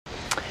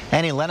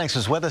Lennox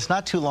was with us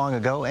not too long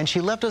ago, and she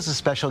left us a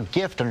special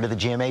gift under the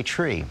GMA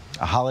tree,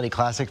 a holiday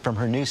classic from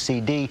her new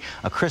CD,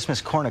 A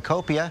Christmas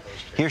Cornucopia.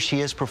 Here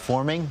she is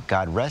performing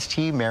God Rest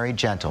Ye Merry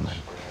Gentlemen.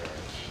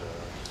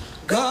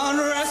 God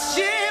rest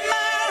ye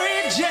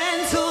merry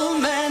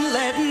gentlemen,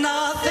 let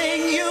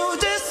nothing you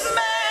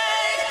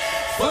dismay,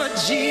 for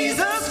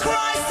Jesus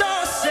Christ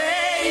our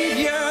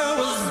Savior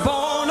was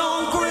born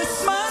on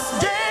Christmas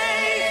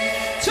Day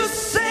to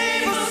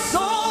save us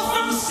all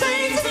from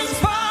Satan's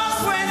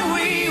powers when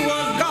we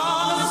were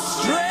gone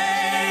astray.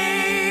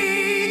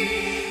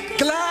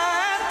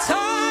 Glad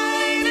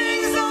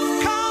tidings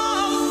of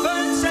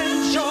comfort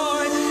and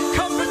joy,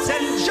 comfort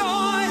and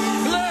joy,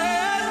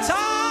 glad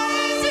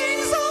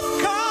tidings of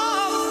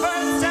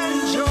comfort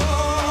and joy.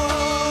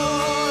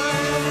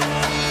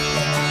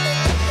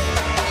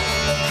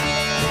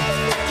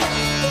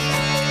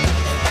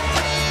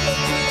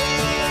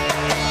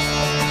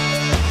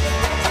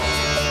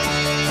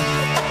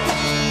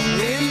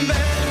 In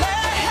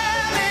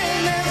Bethlehem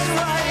in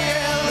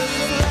Israel, this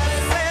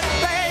blessed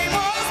babe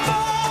was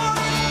born,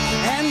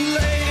 and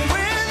lay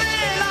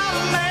within a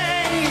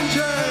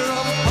manger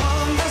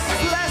upon this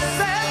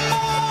blessed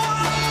morn.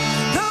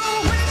 The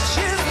which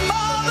his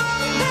mother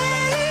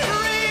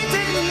Mary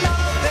did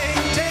nothing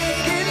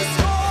take in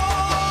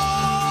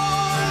scorn.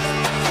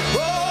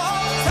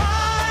 Oh,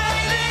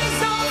 tidings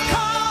of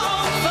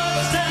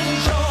comfort and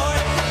joy,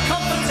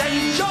 comfort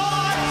and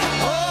joy.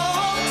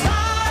 Oh,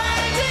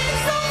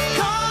 tidings of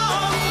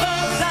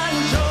comfort and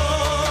joy.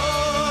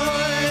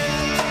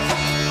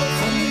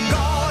 From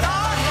God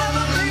our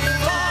heavenly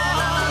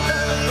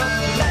Father, the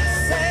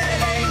blessed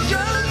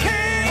angel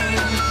came,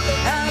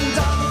 and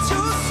unto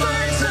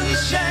certain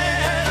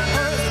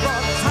shepherds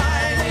brought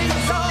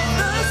tidings of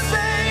the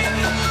same,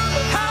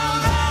 how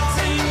that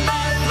in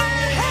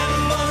Bethlehem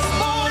was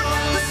born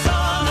the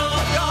Son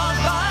of God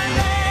by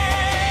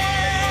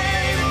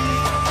name.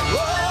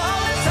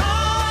 Oh,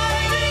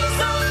 tidings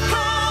of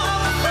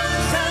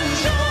comfort and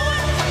joy,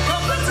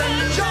 comfort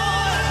and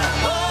joy.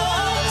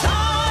 Oh,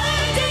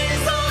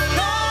 tidings of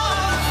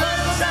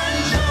comfort and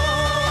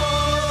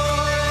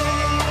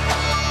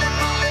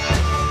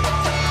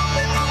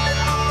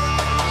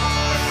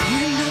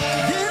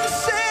Then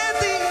said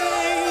the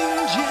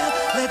angel,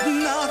 let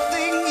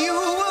nothing you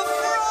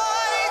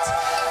affright.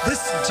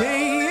 This day